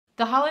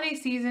The holiday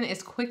season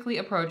is quickly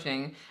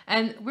approaching,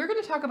 and we're going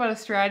to talk about a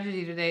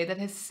strategy today that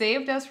has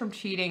saved us from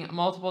cheating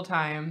multiple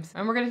times.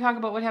 And we're going to talk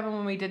about what happened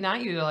when we did not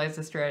utilize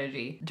the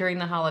strategy during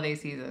the holiday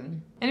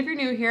season. And if you're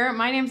new here,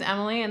 my name's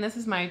Emily, and this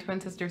is my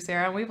twin sister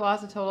Sarah, and we've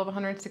lost a total of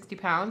 160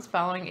 pounds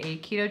following a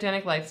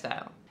ketogenic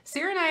lifestyle.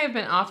 Sarah and I have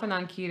been off and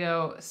on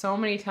keto so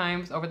many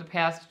times over the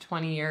past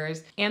 20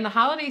 years, and the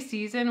holiday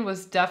season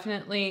was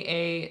definitely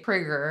a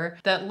trigger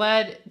that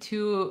led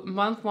to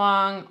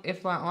month-long,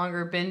 if not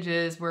longer,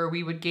 binges where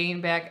we would gain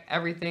back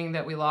everything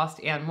that we lost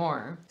and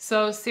more.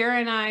 So Sarah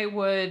and I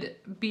would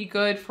be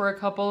good for a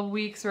couple of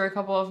weeks or a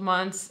couple of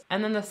months,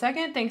 and then the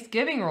second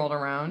Thanksgiving rolled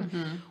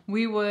around,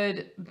 we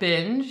would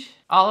binge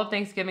all of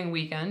Thanksgiving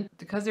weekend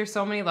because there's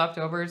so many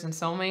leftovers and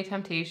so many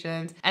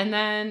temptations. And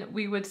then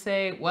we would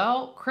say,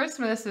 well,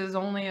 Christmas is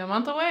only a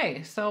month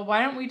away, so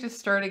why don't we just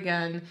start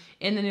again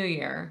in the new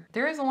year?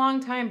 There is a long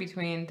time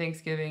between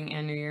Thanksgiving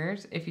and New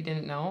Year's, if you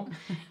didn't know.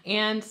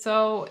 And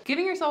so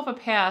giving yourself a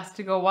pass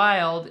to go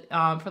wild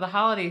for the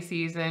holiday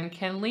season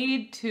can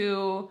lead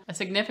to a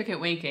significant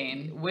weight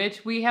gain,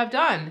 which we have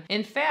done.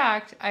 In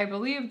fact, I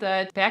believe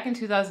that back in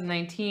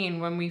 2019,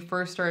 when we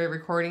first started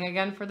recording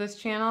again for this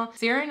channel,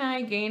 Sarah and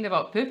I gained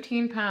about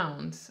 15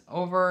 pounds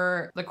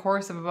over the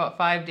course of about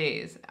 5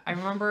 days. I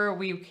remember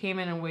we came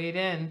in and weighed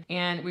in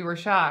and we were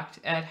shocked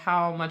at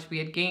how much we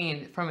had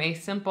gained from a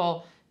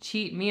simple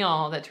cheat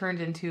meal that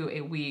turned into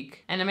a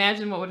week. And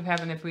imagine what would have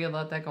happened if we had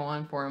let that go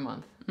on for a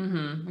month.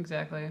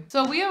 Exactly.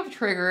 So we have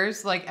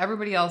triggers like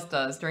everybody else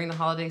does during the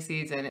holiday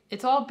season.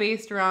 It's all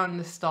based around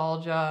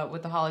nostalgia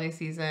with the holiday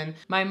season.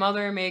 My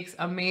mother makes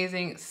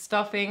amazing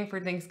stuffing for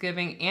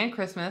Thanksgiving and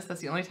Christmas. That's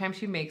the only time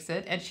she makes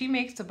it. And she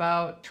makes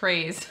about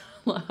Trays.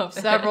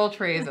 several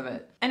trays of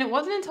it. And it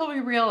wasn't until we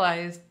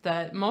realized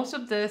that most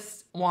of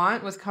this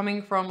want was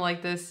coming from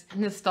like this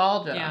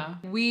nostalgia.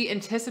 Yeah. We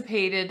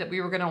anticipated that we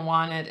were going to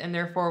want it, and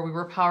therefore we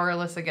were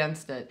powerless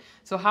against it.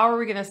 So how are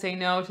we going to say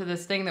no to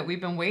this thing that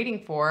we've been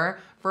waiting for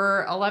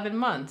 11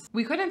 months?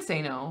 We couldn't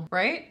say no,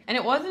 right? And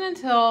it wasn't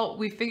until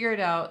we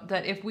figured out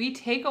that if we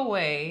take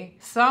away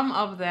some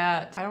of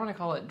that, I don't want to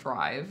call it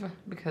drive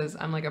because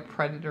I'm like a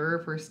predator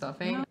for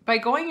stuffing, by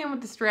going in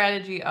with the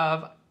strategy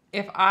of,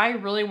 if I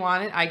really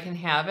want it, I can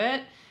have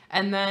it.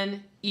 And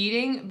then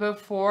eating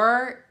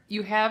before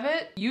you have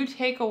it, you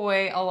take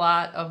away a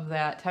lot of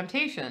that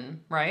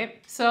temptation,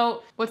 right?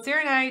 So what Sarah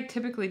and I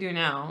typically do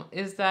now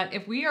is that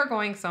if we are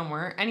going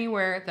somewhere,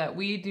 anywhere that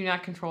we do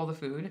not control the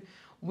food,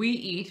 we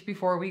eat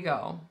before we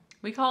go.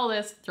 We call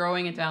this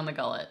throwing it down the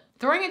gullet.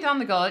 Throwing it down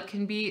the gullet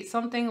can be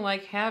something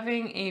like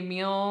having a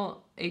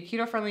meal, a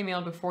keto-friendly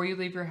meal before you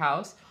leave your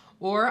house,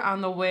 or on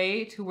the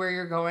way to where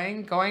you're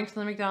going to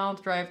the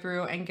McDonald's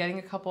drive-thru and getting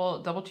a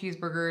couple double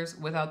cheeseburgers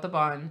without the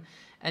bun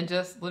and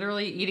just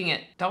literally eating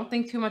it. Don't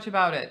think too much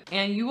about it.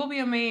 And you will be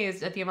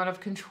amazed at the amount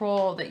of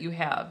control that you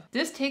have.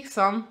 This takes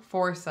some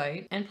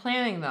foresight and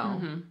planning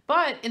though.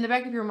 But in the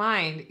back of your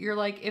mind, you're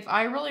like, if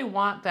I really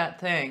want that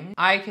thing,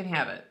 I can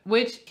have it,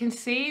 which can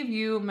save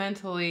you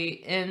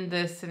mentally in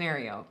this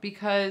scenario,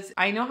 because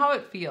I know how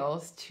it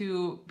feels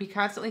to be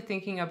constantly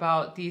thinking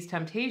about these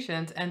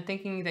temptations and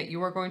thinking that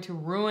you are going to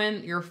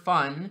ruin your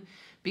fun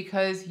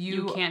because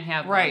you can't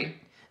have them. Right.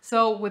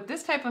 So with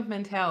this type of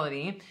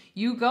mentality,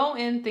 you go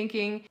in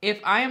thinking, if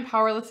I am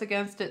powerless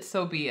against it,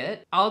 so be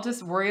it. I'll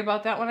just worry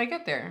about that when I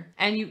get there.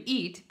 And you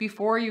eat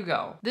before you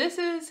go. This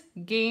is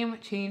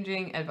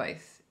game-changing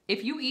advice.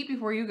 If you eat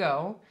before you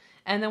go,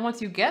 and then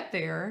once you get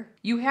there,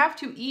 you have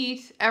to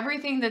eat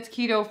everything that's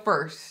keto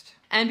first.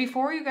 And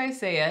before you guys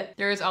say it,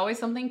 There is always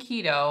something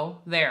keto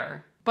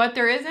there. but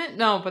there isn't?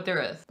 No, but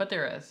there is. But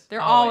there is.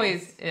 There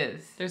always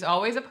is. There's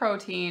always a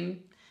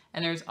protein,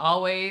 and there's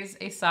always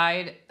a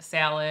side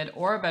salad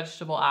or a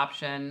vegetable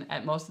option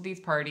at most of these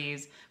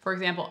parties. For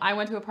example, I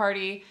went to a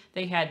party,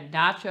 they had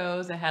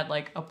nachos that had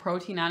like a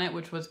protein on it,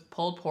 which was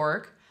pulled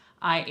pork.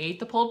 I ate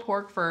the pulled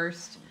pork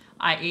first.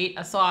 I ate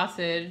a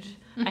sausage.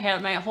 I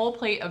had my whole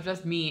plate of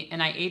just meat,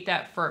 and I ate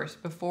that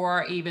first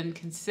before I even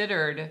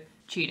considered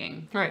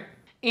cheating. Right.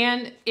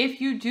 And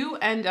if you do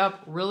end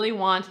up really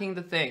wanting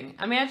the thing,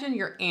 imagine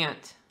your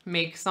aunt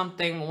makes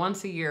something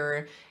once a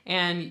year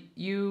and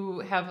you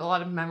have a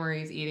lot of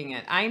memories eating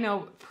it. I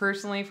know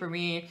personally for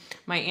me,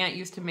 my aunt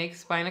used to make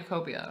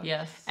spinacopia.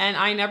 Yes. And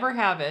I never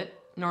have it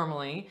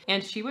normally,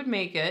 and she would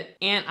make it,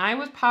 and I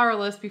was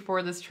powerless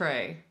before this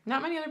tray.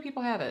 Not many other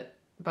people had it,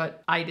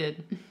 but I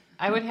did.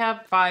 I would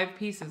have 5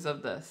 pieces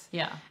of this.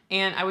 Yeah.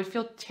 And I would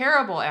feel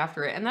terrible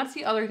after it. And that's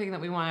the other thing that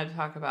we wanted to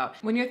talk about.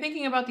 When you're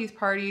thinking about these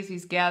parties,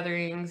 these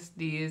gatherings,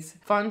 these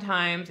fun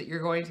times that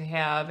you're going to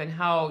have and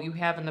how you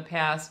have in the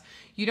past,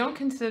 you don't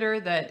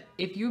consider that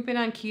if you've been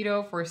on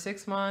keto for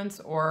 6 months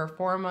or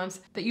 4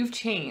 months, that you've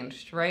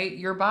changed, right?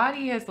 Your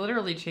body has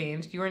literally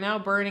changed. You are now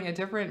burning a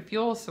different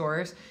fuel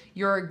source.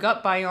 Your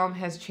gut biome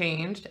has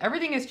changed.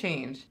 Everything has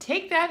changed.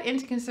 Take that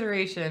into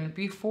consideration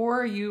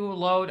before you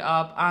load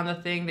up on the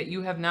thing that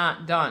you have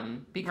not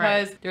done,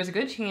 because there's a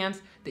good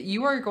chance that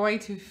you are going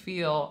to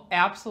feel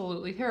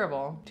absolutely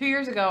terrible. 2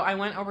 years ago, I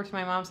went over to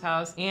my mom's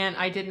house and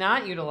I did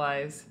not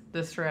utilize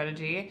this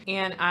strategy,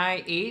 and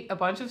I ate a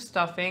bunch of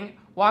stuffing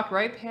walked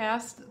right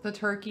past the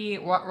turkey,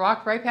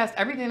 walked right past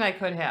everything I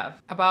could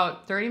have.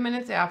 About 30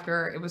 minutes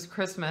after, it was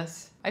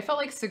Christmas. I felt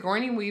like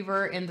Sigourney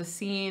Weaver in the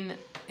scene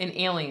in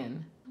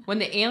Alien, when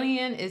the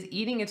alien is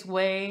eating its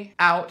way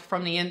out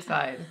from the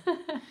inside.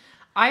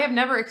 I have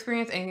never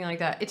experienced anything like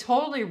that. It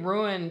totally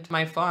ruined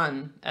my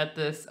fun at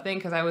this thing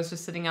because I was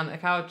just sitting on the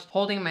couch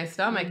holding my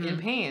stomach in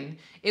pain.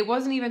 It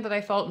wasn't even that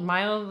I felt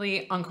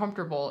mildly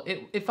uncomfortable.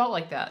 It felt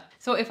like that.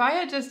 So if I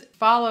had just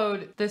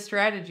followed this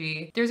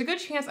strategy, there's a good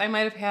chance I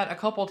might have had a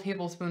couple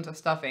tablespoons of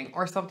stuffing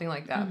or something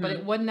like that. But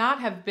it would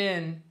not have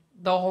been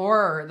the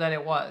horror that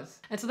it was.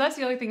 And so that's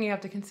the other thing you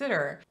have to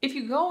consider. If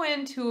you go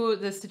into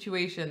this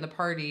situation, the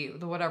party,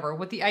 the whatever,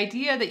 with the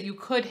idea that you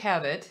could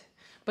have it,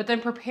 but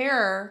then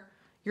prepare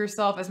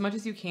yourself as much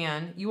as you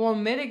can, you will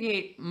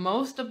mitigate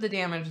most of the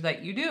damage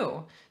that you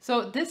do.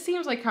 So this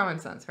seems like common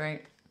sense,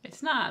 right?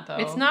 It's not, though.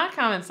 It's not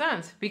common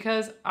sense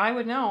because I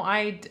would know.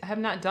 I have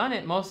not done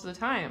it most of the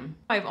time.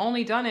 I've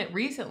only done it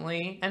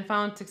recently and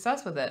found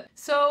success with it.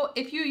 So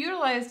if you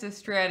utilize this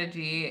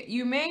strategy,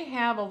 you may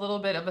have a little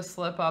bit of a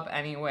slip up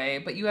anyway,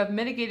 but you have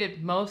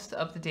mitigated most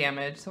of the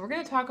damage. So we're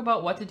going to talk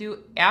about what to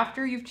do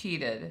after you've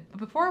cheated. But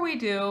before we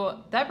do,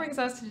 that brings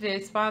us to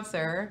today's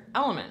sponsor,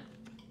 LMNT.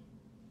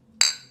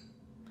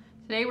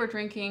 Today we're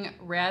drinking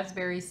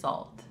raspberry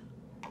salt.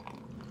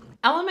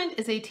 LMNT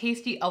is a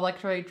tasty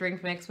electrolyte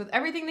drink mix with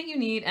everything that you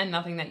need and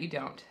nothing that you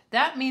don't.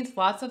 That means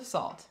lots of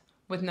salt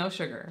with no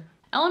sugar.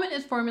 LMNT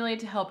is formulated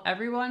to help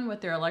everyone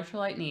with their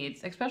electrolyte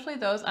needs, especially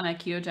those on a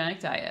ketogenic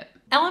diet.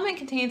 LMNT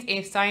contains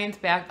a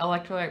science-backed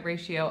electrolyte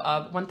ratio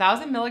of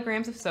 1,000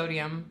 milligrams of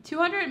sodium,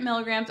 200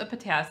 milligrams of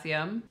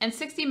potassium, and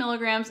 60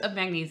 milligrams of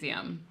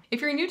magnesium. If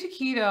you're new to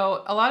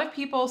keto, a lot of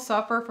people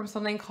suffer from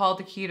something called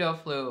the keto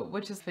flu,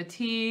 which is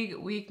fatigue,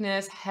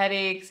 weakness,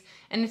 headaches,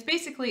 and it's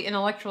basically an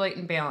electrolyte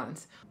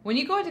imbalance. When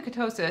you go into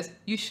ketosis,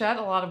 you shed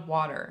a lot of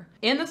water.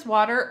 In this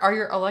water are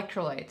your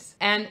electrolytes,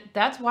 and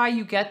that's why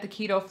you get the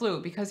keto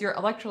flu, because your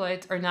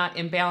electrolytes are not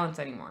in balance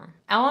anymore.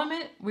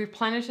 LMNT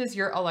replenishes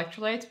your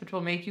electrolytes, which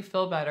will make you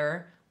feel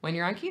better when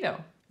you're on keto.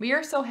 We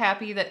are so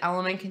happy that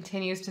LMNT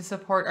continues to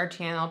support our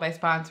channel by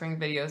sponsoring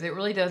videos. It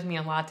really does mean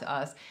a lot to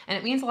us. And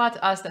it means a lot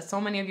to us that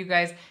so many of you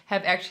guys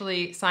have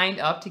actually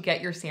signed up to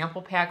get your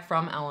sample pack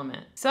from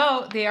LMNT.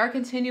 So they are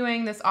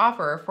continuing this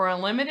offer. For a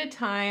limited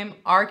time,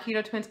 our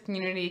Keto Twins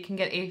community can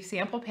get a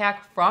sample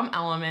pack from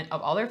LMNT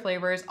of all their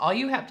flavors. All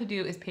you have to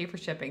do is pay for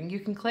shipping. You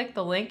can click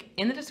the link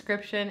in the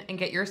description and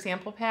get your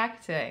sample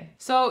pack today.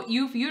 So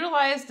you've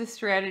utilized this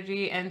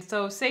strategy, and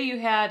so say you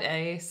had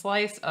a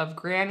slice of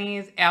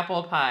Granny's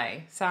apple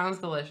pie. Sounds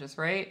delicious,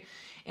 right?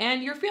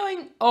 And you're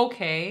feeling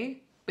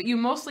okay, but you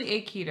mostly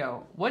ate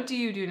keto. What do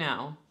you do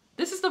now?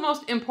 This is the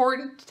most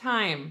important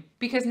time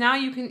because now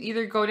you can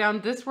either go down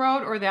this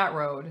road or that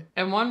road.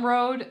 And one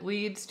road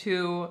leads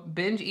to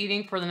binge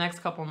eating for the next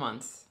couple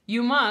months.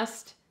 You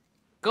must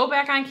go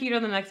back on keto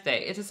the next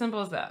day. It's as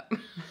simple as that.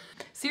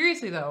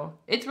 Seriously though,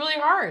 it's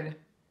really hard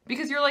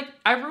because you're like,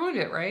 I've ruined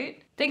it,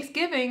 right?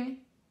 Thanksgiving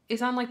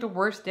is on like the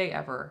worst day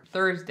ever,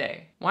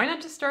 Thursday. Why not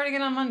just start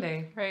again on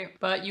Monday? Right,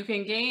 but you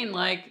can gain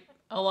like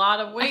a lot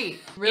of weight.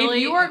 Really,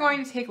 if you are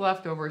going to take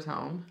leftovers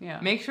home,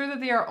 yeah, make sure that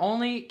they are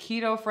only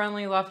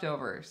keto-friendly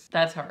leftovers.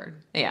 That's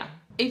hard. Yeah.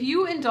 If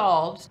you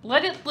indulge,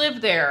 let it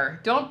live there.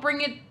 Don't bring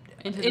it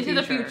into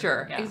the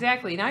future. Yeah.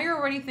 Exactly. Now you're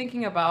already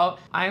thinking about,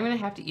 I'm going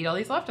to have to eat all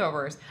these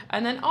leftovers.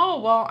 And then, oh,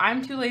 well,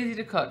 I'm too lazy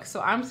to cook,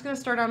 so I'm just going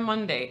to start on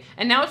Monday.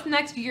 And now it's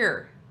next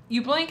year.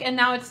 You blink and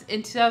now it's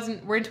in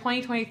we're in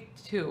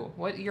 2022.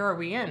 What year are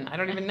we in? I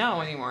don't even know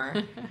anymore.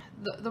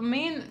 The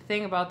main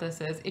thing about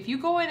this is if you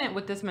go in it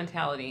with this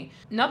mentality,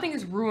 nothing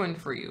is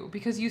ruined for you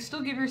because you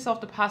still give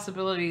yourself the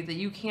possibility that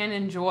you can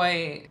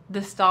enjoy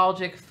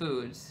nostalgic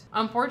foods.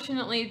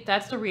 Unfortunately,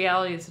 that's the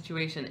reality of the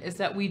situation, is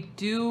that we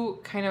do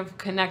kind of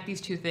connect these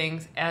two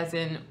things as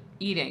in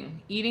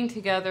eating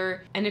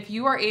together. And if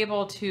you are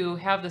able to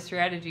have the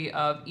strategy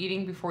of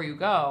eating before you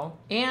go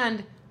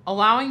and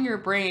allowing your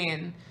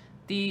brain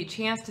the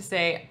chance to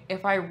say,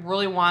 if I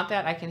really want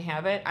that, I can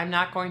have it. I'm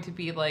not going to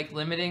be like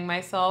limiting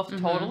myself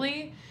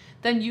totally.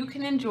 Then you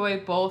can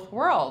enjoy both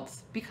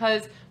worlds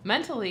because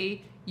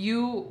mentally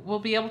you will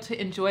be able to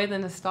enjoy the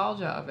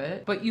nostalgia of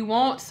it, but you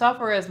won't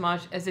suffer as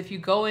much as if you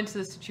go into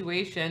the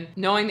situation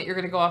knowing that you're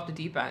going to go off the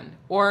deep end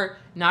or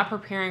not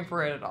preparing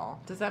for it at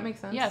all. Does that make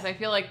sense? Yes, I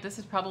feel like this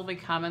is probably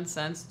common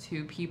sense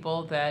to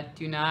people that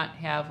do not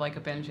have like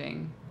a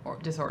binging or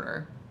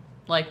disorder.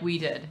 Like we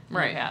did in the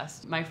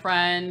past. My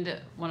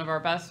friend, one of our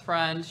best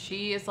friends,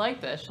 she is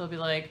like this. She'll be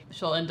like,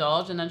 she'll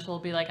indulge and then she'll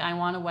be like, I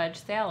want a wedge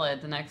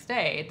salad the next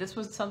day. This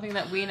was something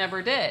that we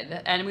never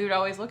did. And we would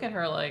always look at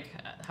her like,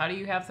 how do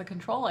you have the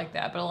control like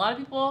that? But a lot of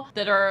people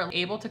that are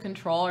able to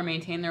control or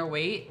maintain their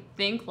weight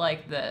think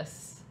like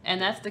this.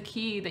 And that's the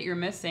key that you're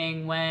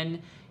missing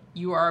when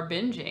you are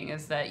binging,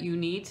 is that you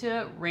need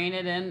to rein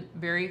it in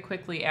very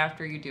quickly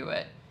after you do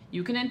it.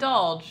 You can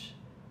indulge,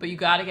 but you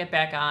got to get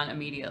back on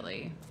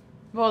immediately.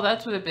 Well,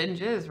 that's what a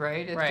binge is,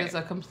 right? It's Right. just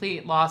a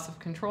complete loss of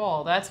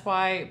control. That's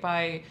why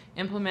by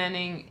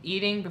implementing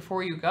eating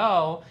before you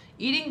go,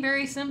 eating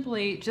very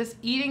simply, just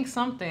eating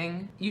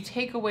something, you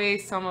take away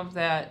some of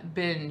that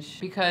binge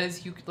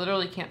because you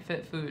literally can't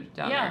fit food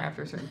down Yeah. there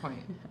after a certain point.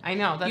 I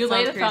know. That You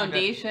lay sounds the crazy, but-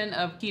 foundation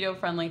of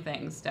keto-friendly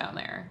things down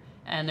there.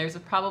 And there's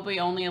probably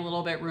only a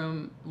little bit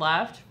room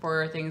left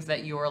for things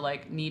that you're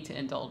like need to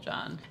indulge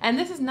on. And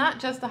this is not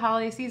just the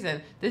holiday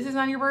season. This is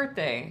on your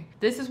birthday.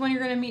 This is when you're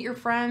going to meet your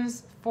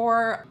friends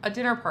for a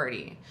dinner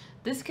party.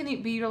 This can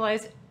be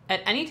utilized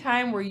at any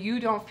time where you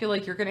don't feel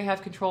like you're going to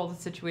have control of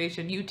the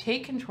situation. You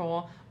take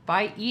control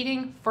by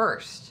eating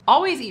first.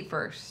 Always eat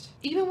first.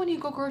 Even when you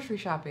go grocery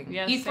shopping,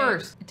 Yes, eat same.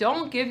 first.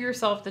 Don't give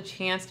yourself the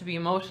chance to be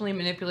emotionally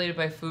manipulated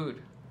by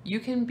food. You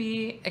can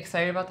be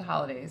excited about the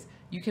holidays.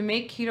 You can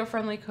make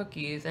keto-friendly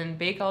cookies and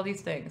bake all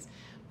these things.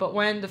 But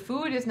when the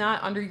food is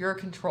not under your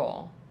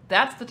control,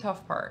 that's the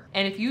tough part.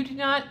 And if you do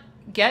not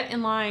get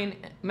in line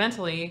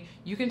mentally,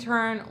 you can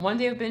turn one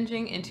day of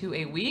binging into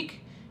a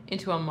week,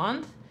 into a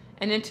month,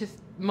 and into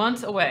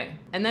months away.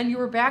 And then you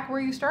were back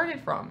where you started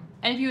from.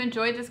 And if you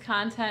enjoyed this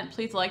content,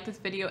 please like this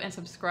video and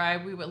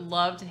subscribe. We would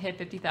love to hit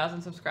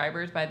 50,000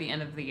 subscribers by the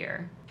end of the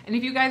year. And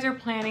if you guys are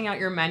planning out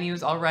your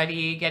menus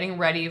already, getting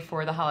ready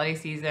for the holiday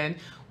season,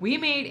 we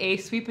made a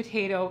sweet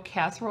potato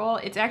casserole.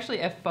 It's actually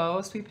a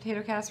faux sweet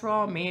potato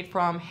casserole made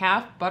from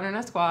half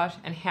butternut squash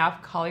and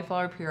half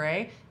cauliflower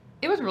puree.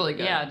 It was really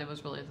good. Yeah, it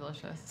was really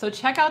delicious. So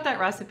check out that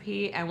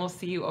recipe and we'll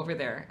see you over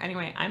there.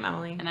 Anyway, I'm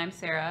Emily. And I'm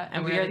Sarah.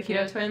 And we are the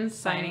Keto Twins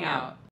signing out.